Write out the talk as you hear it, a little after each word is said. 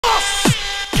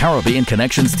Caribbean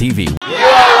Connections TV.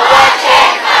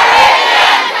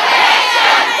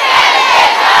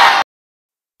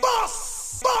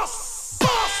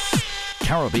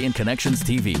 Caribbean Connections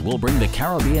TV will bring the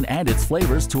Caribbean and its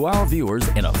flavors to our viewers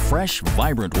in a fresh,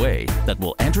 vibrant way that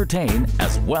will entertain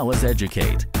as well as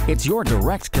educate. It's your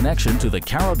direct connection to the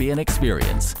Caribbean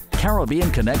experience. Caribbean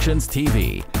Connections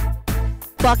TV.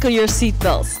 Buckle your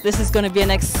seatbelts. This is going to be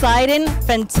an exciting,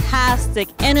 fantastic,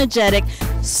 energetic,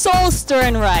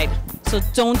 soul-stirring ride. So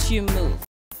don't you move.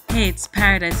 Hey, it's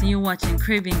Paradise and you're watching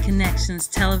Caribbean Connections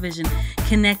Television,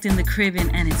 connecting the Caribbean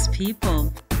and its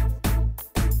people.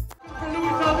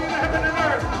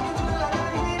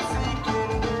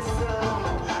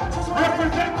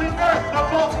 Representing Earth, the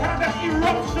volcanic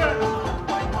eruption,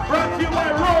 brought to you by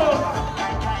Rose.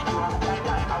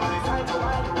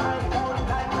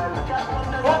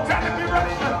 Volcanic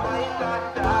eruption.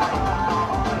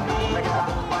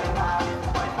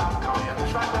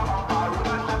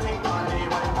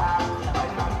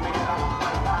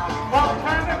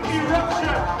 Volcanic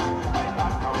eruption.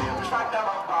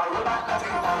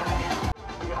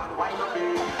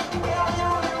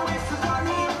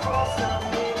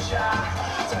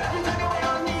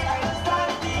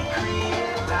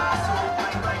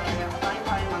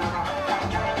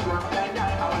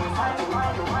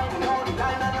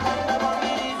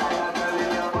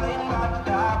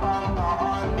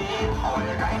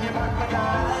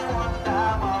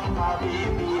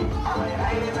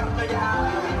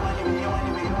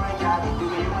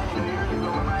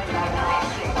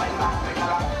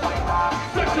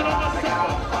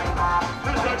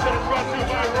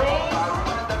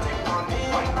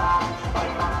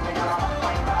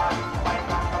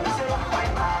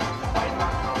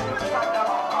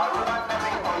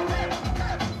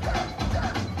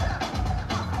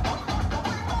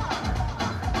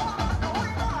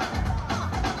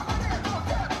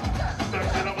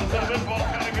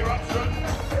 Volcanic eruption.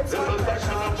 This is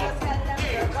section number 8.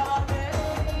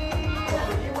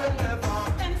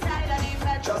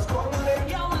 Just go with it.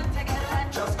 You want to get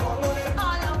wet. Just go with it. All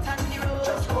out on the road.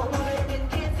 Just go with it. In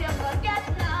case you forget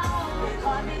now, we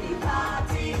call me the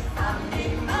party. I'm the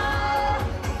man.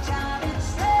 Jamming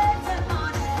straight and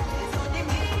honest. It's on the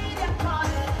media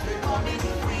corner. They call me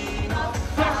the queen of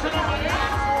section number 8.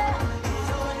 It's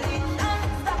only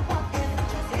non-stop walking.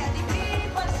 Just hear the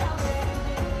people shouting.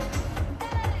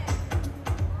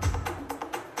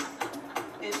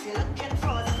 If you're looking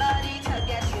for somebody to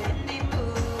get you in the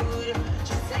mood,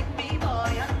 just take me, boy,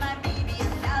 on my baby,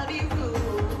 and I'll be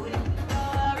rude.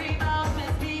 Don't worry about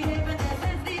misbehaving, this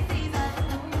is the season.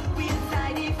 We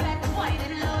inside the flat,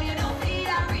 whining low, you don't need a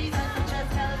reason. Just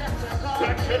tell them to call me.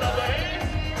 Section number 8.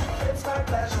 It's my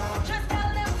pleasure. Just tell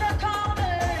them to call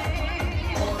me.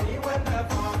 Only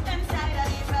whenever. Inside of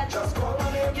the flat. Just call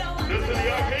me. You want to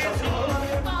get just call me.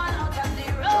 All out on the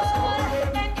road.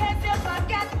 In case you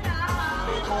forget now.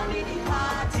 They call me the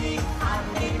party. I'm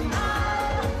the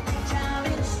man.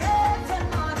 Jamming straight and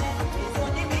honest. It's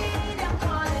on the media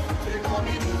calling. They call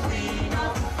me the queen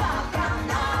of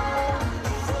Bacchanal.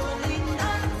 It's only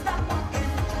non-stop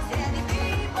walking. Just hear the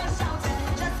people shouting.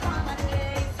 Just come and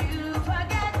place you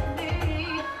forget me.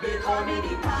 They call me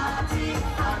the party.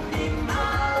 I'm the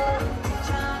man.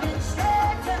 Jamming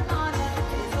straight and honest.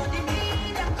 It's on the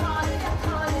media calling.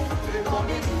 They call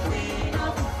me the queen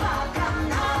of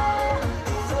Bacchanal.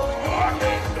 It's only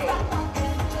non-stop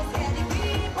walking. Just hear the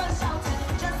people shouting.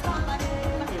 Just call my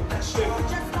name.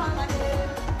 Just call my name.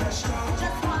 Just call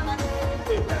my name.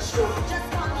 Just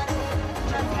call my name.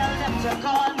 Just tell them to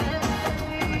call me.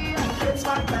 It's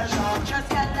my pleasure. Just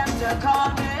tell them to call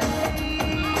me.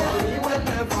 Only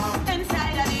whenever.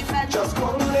 Inside of the flat. Just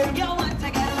call me. You want to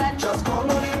get wet. Just call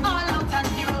me. All out on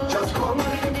the road. Just call me.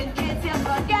 In case you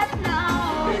forget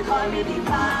now. They call me the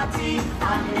party.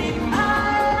 I'm the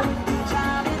man.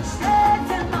 Jamming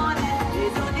straight and honest.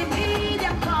 It's on the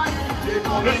media calling. They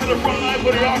call me Listen to the front line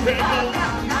for the arcade.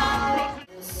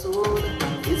 Soul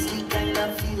is the kind of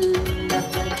feeling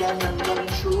that I cannot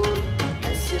control.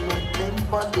 Messing with them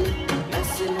body,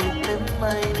 messing with them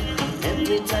mind.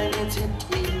 Every time it hit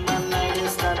me, my night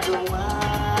is start to whine.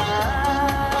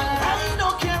 I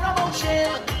don't care about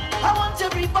shame. I want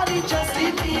everybody just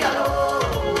leave me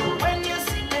alone. When you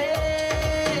see me,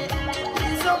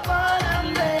 please don't fall on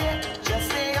me. Just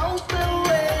stay out the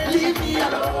way. Leave me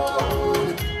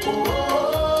alone.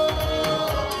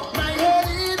 My head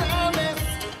in a mess.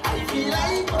 I feel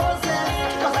like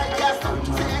possessed. 'Cause I can't stop,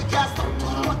 say I can't stop.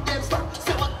 What them stop,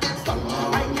 say what them stop.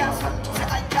 I can't stop, say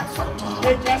I can't stop.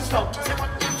 They can't stop, say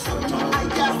what them stop. I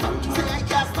can't stop, say I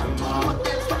can't stop. What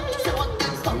them stop, say what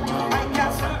them stop. I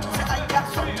can't stop, say I can't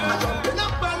stop. I'm jumping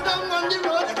up and down on the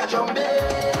road like a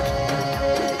jumping.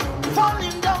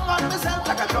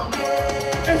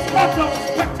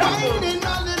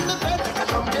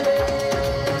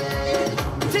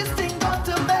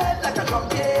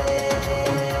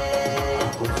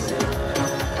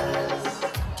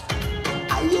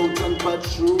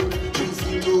 true.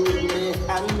 Please you me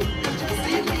and just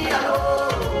leave me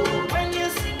alone. When you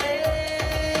see me,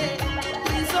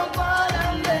 please don't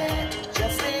bother me.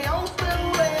 Just stay out the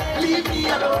way. Leave me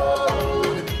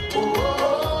alone.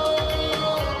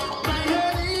 Oh, my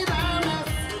head is a mess.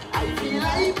 I feel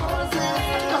like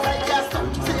possessed. 'Cause I can't stop,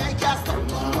 say I can't stop.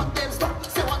 What them stop,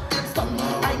 say what them stop.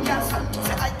 I can't stop,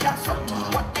 say I can't stop.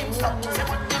 What them stop, say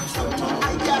what them stop.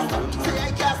 I can't stop, say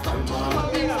I can't stop.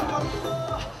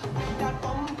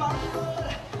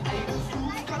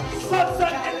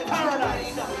 Sunset in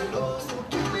paradise.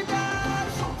 Give me that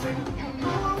something, you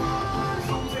know I want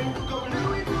something. Come let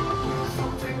me do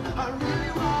something. I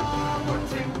really want one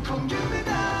thing. Come give me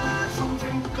that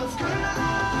something, 'cause girl I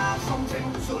have something.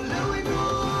 So let me do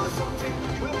something.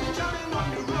 We'll be jamming on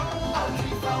the road. I'll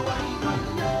keep a wine on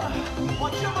ya.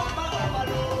 Watch your mama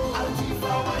overload. I'll keep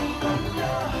a wine on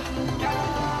ya.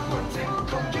 Yeah, one thing.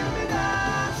 Come give me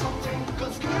that something,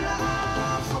 'cause girl I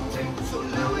have something. So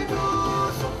let me do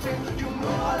something. You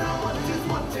know all I want is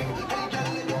one thing. Hey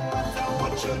girl, it don't matter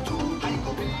what you do, I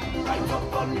go be right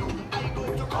up on you. I go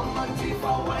to come and keep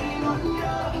a wine on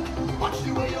ya. Watch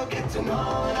the way you're getting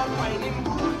on and whining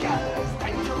good, girl. It's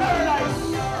time to Paradise.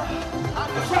 on ya.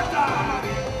 And the sweater,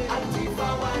 and keep a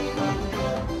wine on ya.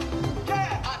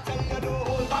 Yeah, I tell you don't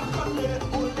hold back on it.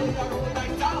 Hold it around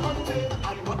like a hunted.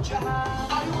 And what you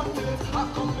have, I want it. I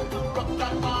come to rock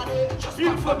that body. Just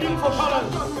Beautiful, beautiful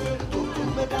colors. don't do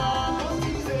me down, don't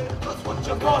tease it. 'Cause what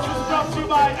you Of course, it's brought to you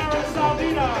by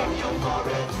Saldenah.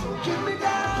 give me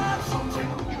that something,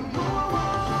 you know I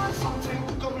want something.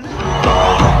 Come let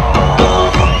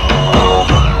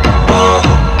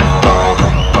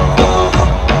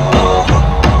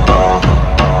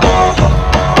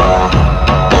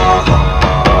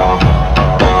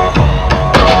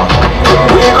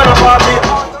we're gonna party.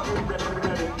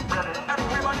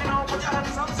 Everybody now put your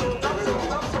hands up, so. If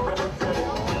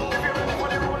you're ready for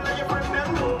the road, let your friend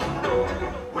them know.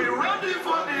 We're ready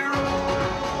for the road.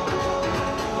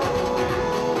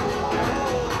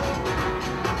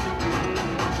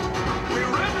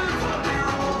 We're ready for the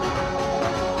road.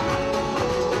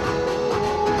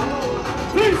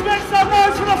 Please make some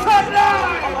noise for the front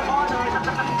line.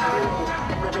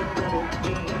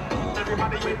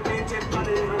 Everybody with painted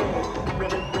body.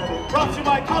 Brought to you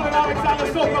by Colin Alexander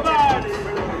Soca Band.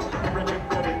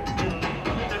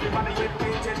 Everybody with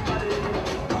painted body.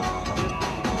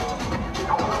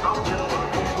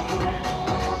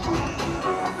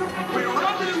 We're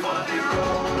ready for the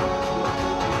road.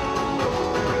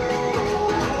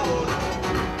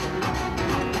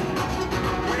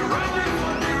 We're ready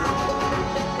for the road.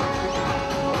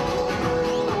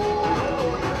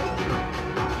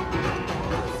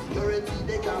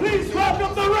 Please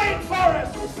welcome the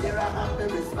rainforest. Here I have to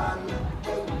respond.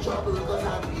 Trouble 'cause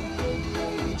I'm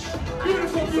rich.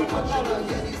 Beautiful, beautiful colors.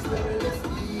 Get this perilous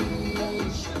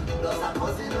speech. Plus I'm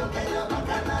buzzing on kind of a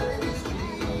canal in the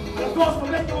street. Of course, the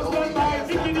making was done by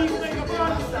Vicky Lee's Makeup on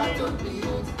the street.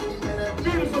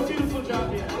 Beautiful, beautiful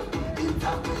job here.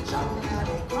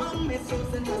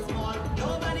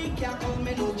 Nobody can call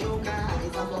me no joker,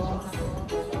 it's a boss.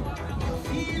 You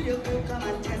feel you could come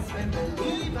and test me,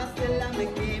 believe I still am a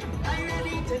game. I'm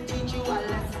ready to teach you a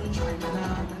lesson, try me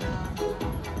now.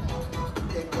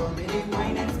 They call me the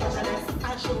finance specialist,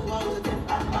 I'll show how to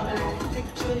tip and bubble.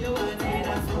 Picture you and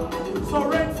that's what I do. So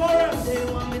rainforest,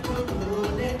 They want me to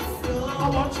roll it slow. I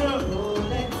want you.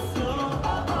 Roll it slow,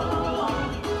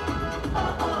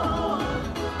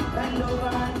 bend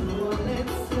over and roll it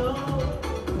slow.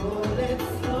 Roll it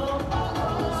slow,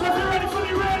 So if you're ready for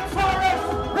the rainforest,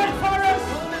 rainforest.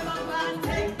 roll it up and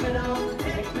take me down,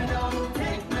 take me down,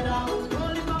 take me down.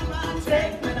 Roll it up and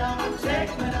take me down,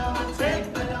 take me down, take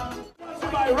me down.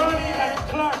 By Ronnie and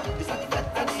Clark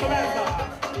and Samantha.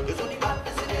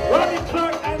 Ronnie,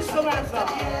 Clark and Samantha.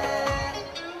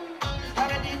 I'm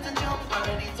ready to jump, I'm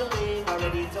ready to wave, I'm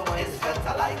ready to win. It's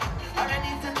better like. I'm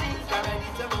ready to drink, I'm ready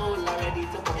to roll, I'm ready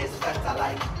to move. It's better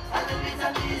like. A little bit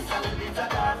of this, a little bit of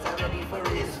that, I'm ready for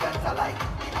it. It's better like.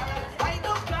 I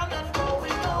don't plan on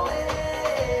going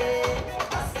away.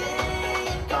 I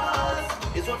stay 'cause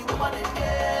it's only woman in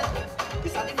here.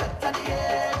 It's only better the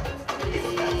end. It's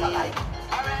better like.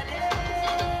 I'm ready.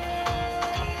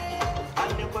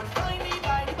 And you could find me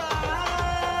by the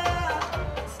bar,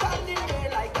 standing there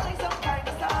like I'm some kind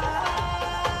of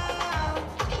star.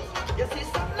 You see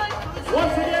sunlight.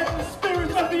 Once again, the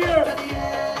spirit of the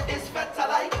earth. It's better.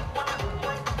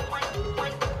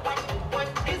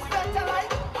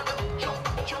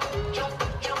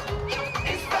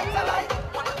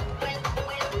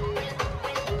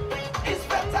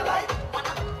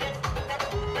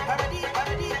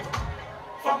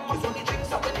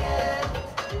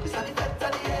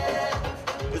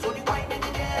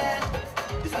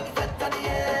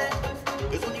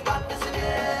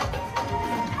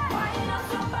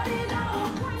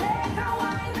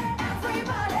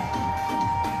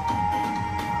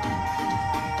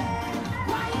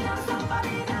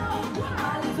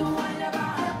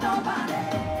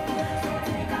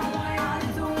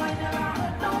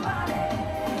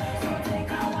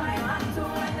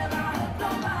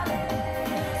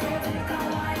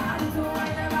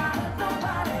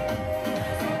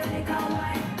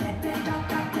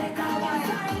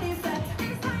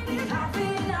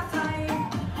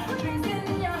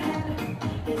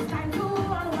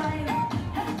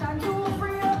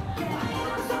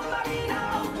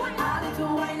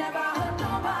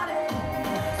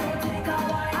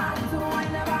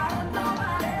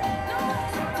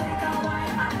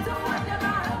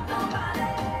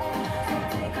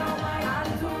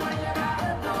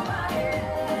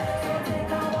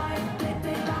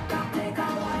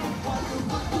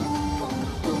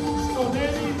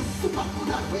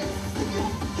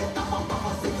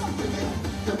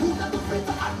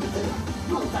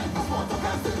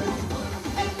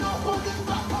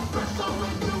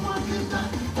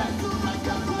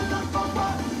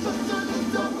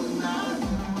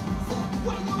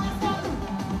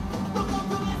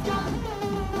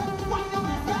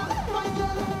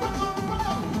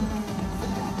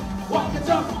 it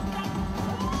up.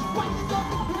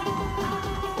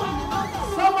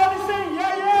 Somebody sing,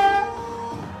 yeah, yeah.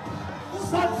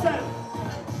 Sunset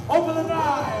over the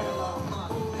Nile.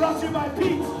 Brought to you by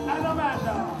Pete and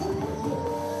Amanda.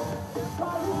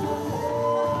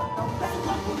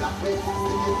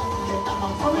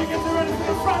 So we get ready for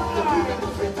the front line.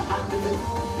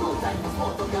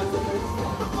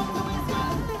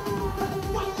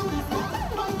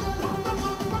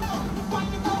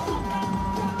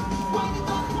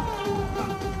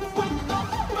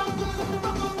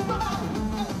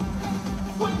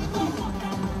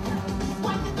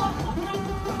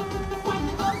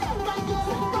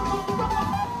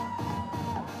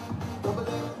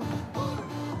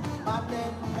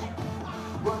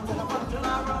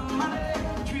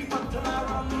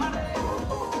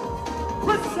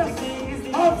 Princesses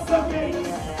of the Gates.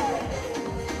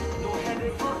 No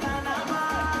headache for Panama.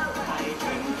 I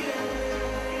drink it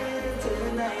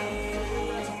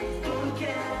tonight. Don't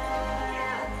care.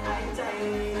 I die.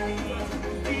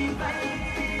 Be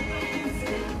vibes,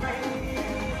 stay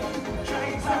right. Try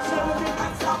and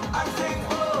stop and sing.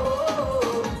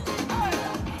 Oh.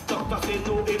 Doctor say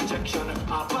no injection. A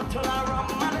bottle of rum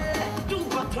money. 2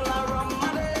 bottle of rum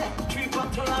money. 3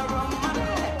 bottle of rum money.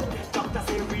 Doctor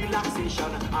say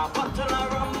relaxation. A bottle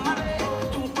of rum money.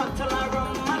 2 bottle of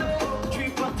rum money. 3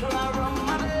 bottle of rum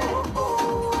money.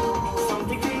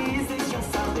 Something easy is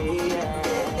just a way.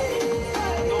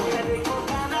 No headache for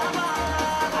Panama.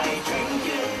 I drink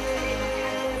it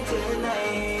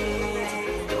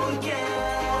tonight. Don't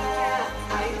care.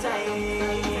 I die.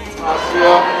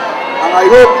 And I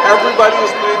hope everybody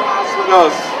is playing mass with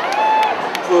us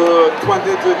for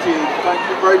 2013. Thank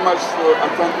you very much for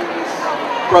attending this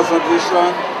presentation,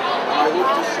 and I hope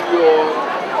to see you all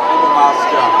in the mass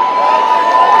camp.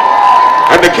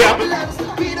 And the camp.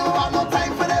 We don't have no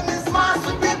time for them. It's mass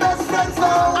with we best friends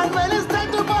now. And when it's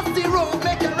time to bust the road,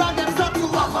 make it rock and start to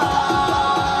offer.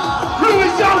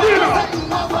 Louis Saldenah.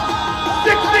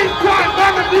 16 times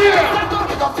on the year.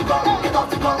 Get off the ground, get off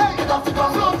the ground, get off the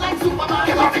ground. Float like Superman.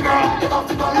 Get off the ground. Get off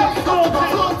the ground, get off the ground.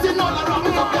 Floating all around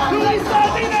the ground. Louis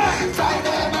Saldenah.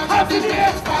 Friday, Happy day.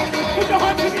 Friday, Put your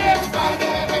hands together.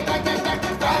 Friday,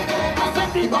 Friday. I said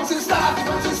the bounce is start, the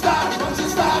bounce is start, the bounce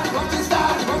is start, the bounce is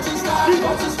start, the bounce is start, the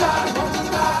bounce is start, the bounce is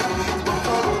start.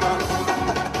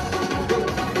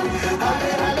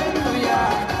 Hallelujah.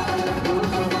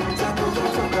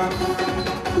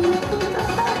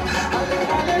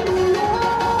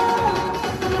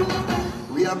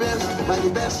 We are blessed by the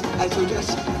best, I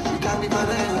suggest we can be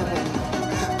better.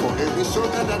 For every soul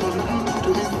that was to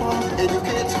inform,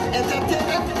 educate, entertain,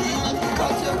 and heal.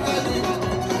 Because you're ready,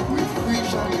 we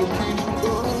preach and we preach.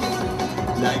 Oh,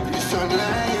 like the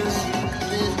sunrise,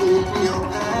 please open your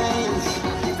eyes.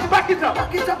 Back it up.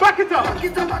 Back it up. Back it up. Back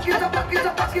it up, back it up, back it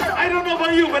up, back it up. I don't know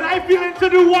about you, but I feel to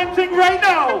do one thing right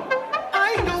now.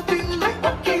 I know feel like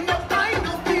walking up, I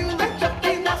know feel like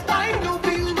chucking up, I know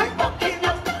feel like walking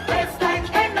up, it's like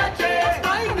energy.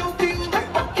 I know feel like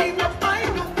walking up, I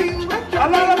know feel like A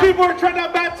lot of people are trying to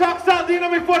bad talk Saldenah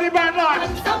before the band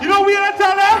launch. You know what we're gonna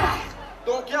tell them?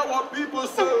 Don't care what people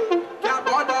say, can't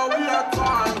bother we are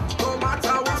fine. No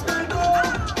matter what they do,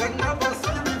 they never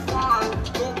see me fall.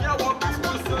 Don't care what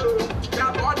people say,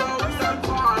 can't bother we are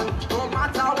fine. No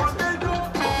matter what they do.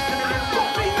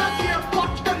 We not care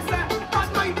what them say, but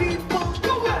my people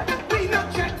do it. We not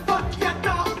check what you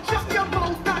talk, shut your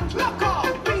mouth and look off.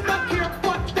 We not care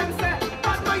what them say,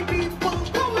 but my people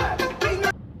do it. We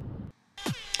not.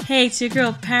 Hey, it's your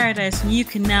girl Paradise, and you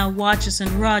can now watch us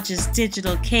on Rogers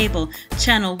Digital Cable,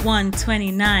 channel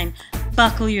 129.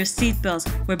 Buckle your seatbelts,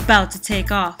 we're about to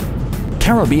take off.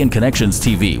 Caribbean Connections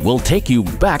TV will take you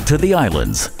back to the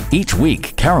islands. Each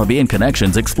week, Caribbean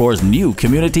Connections explores new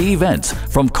community events,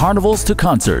 from carnivals to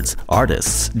concerts,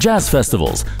 artists, jazz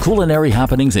festivals, culinary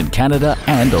happenings in Canada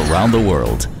and around the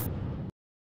world.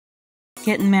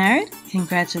 Getting married?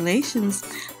 Congratulations!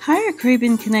 Hire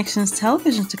Caribbean Connections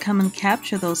Television to come and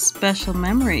capture those special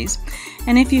memories.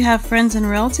 And if you have friends and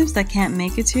relatives that can't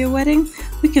make it to your wedding,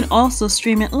 we can also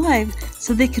stream it live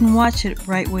so they can watch it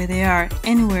right where they are,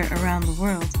 anywhere around the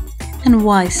world. And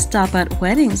why stop at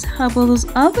weddings? How about those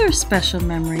other special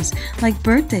memories like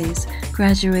birthdays,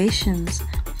 graduations,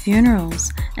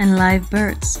 funerals, and live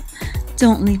births?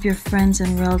 Don't leave your friends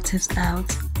and relatives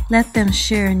out. Let them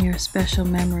share in your special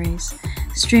memories.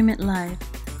 Stream it live.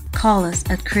 Call us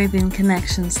at Caribbean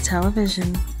Connections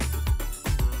Television.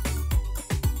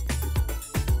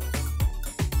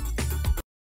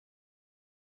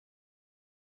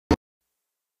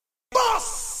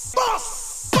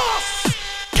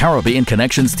 Caribbean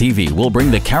Connections TV will bring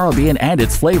the Caribbean and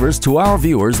its flavors to our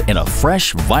viewers in a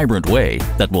fresh, vibrant way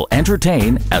that will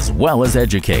entertain as well as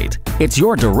educate. It's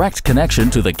your direct connection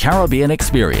to the Caribbean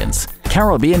experience.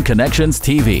 Caribbean Connections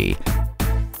TV.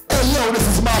 Hey yo, this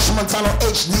is Marshall Montano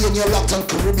HD and you're locked on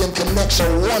Caribbean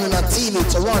Connection, one in a TV,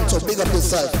 Toronto. Big up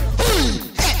yourself.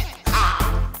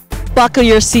 Buckle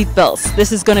your seatbelts.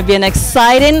 This is going to be an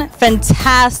exciting,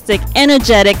 fantastic,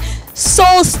 energetic,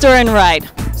 soul-stirring ride.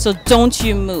 So don't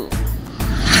you move. Cause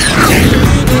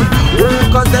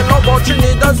they know how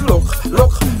Trinidad's look.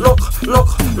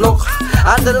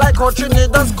 And they like how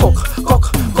Trinidad's cook.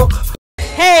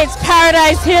 Hey, it's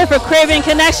Paradise here for Caribbean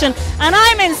Connection, and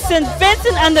I'm in St.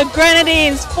 Vincent and the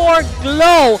Grenadines for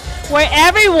Glow, where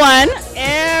everyone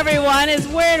is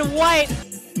wearing white.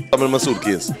 I'm in my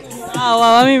suitcase. Oh,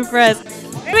 wow, I'm impressed.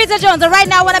 Rita Jones, and right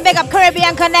now I want to pick up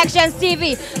Caribbean Connections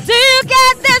TV. Do you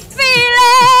get this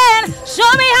feeling? Show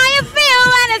me how you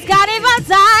feel when it's carnival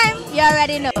time. You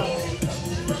already know.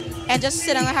 And just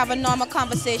sit down and have a normal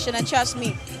conversation, and trust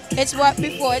me, it's worked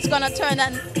before. It's gonna turn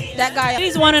that guy up.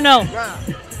 Ladies want to know.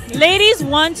 Ladies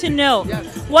want to know.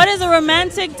 What is a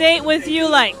romantic date with you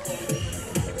like?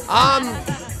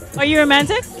 Are you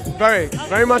romantic? Very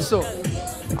much so.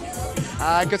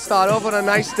 I could start off with a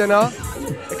nice dinner.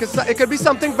 It could be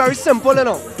something very simple, you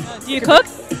know. Do you cook?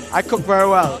 I cook very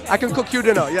well. I can cook you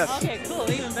dinner, yes. Okay, cool,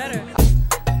 even better.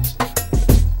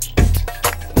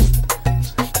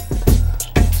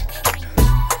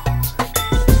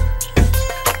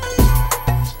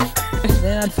 They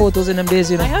had photos in them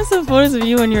days, you know. I have some photos of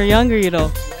you when you were younger, you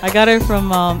know. I got it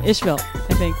from Ishmael,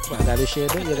 I think. Well, I gotta share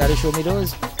them. You gotta show me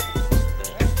those.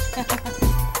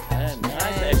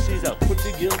 She's a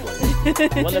pretty girl, boy.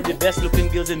 One of the best looking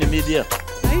girls in the media.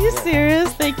 Are you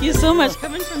serious? Thank you so much.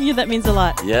 Coming from you, that means a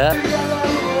lot. Yeah.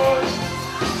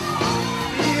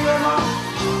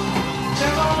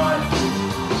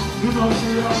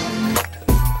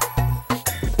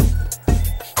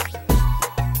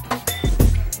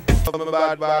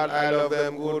 Bad, I love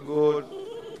them, good.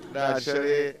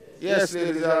 Naturally. Yes,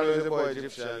 ladies, I always a boy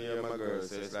Egyptian, you're my girl,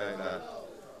 so it's like that.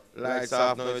 Lights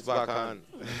off, now it's back on.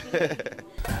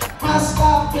 I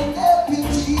stopped at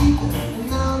LPG,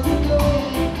 now you know.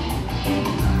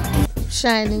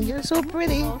 Shining, you're so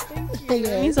pretty. Oh, thank you.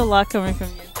 It means a lot coming from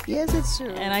you. Yes, it's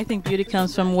true. And I think beauty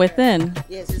comes from within.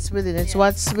 Yes, it's within. It's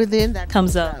what's within that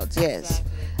comes out. Yes.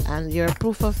 And you're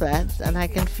proof of that, and I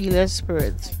can feel your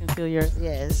spirit. I can feel yours.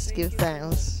 Yes, give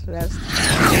thanks. I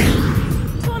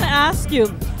just want to ask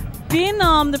you, being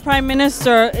the Prime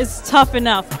Minister is tough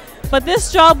enough, but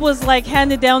this job was like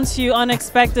handed down to you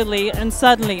unexpectedly and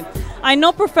suddenly. I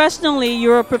know professionally you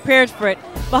were prepared for it,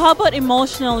 but how about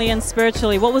emotionally and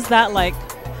spiritually? What was that like?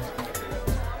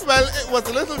 Well, it was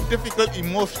a little difficult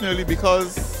emotionally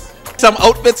because some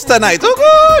outfits tonight. Oh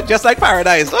good! Just like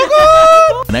Paradise. Oh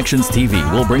good! Connections TV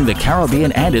will bring the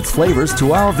Caribbean and its flavors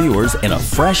to our viewers in a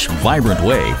fresh, vibrant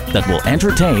way that will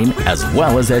entertain as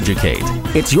well as educate.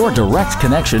 It's your direct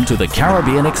connection to the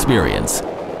Caribbean experience.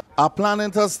 I'm planning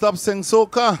to stop sing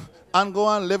soca and go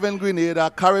and live in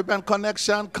Grenada. Caribbean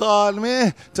Connection called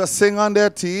me to sing on their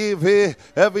TV.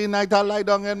 Every night I lie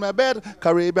down in my bed,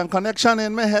 Caribbean Connection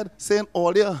in my head, saying,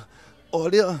 all you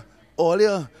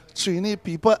Trini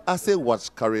people, I say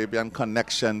watch Caribbean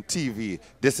Connection TV.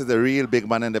 This is the real big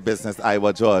man in the business,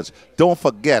 Iowa George. Don't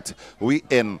forget, we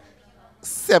in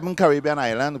 7 Caribbean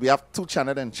islands. We have 2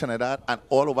 channels in Trinidad and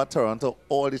all over Toronto.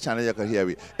 All the channels you can hear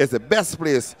me. It's the best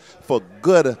place for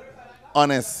good,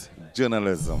 honest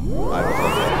journalism.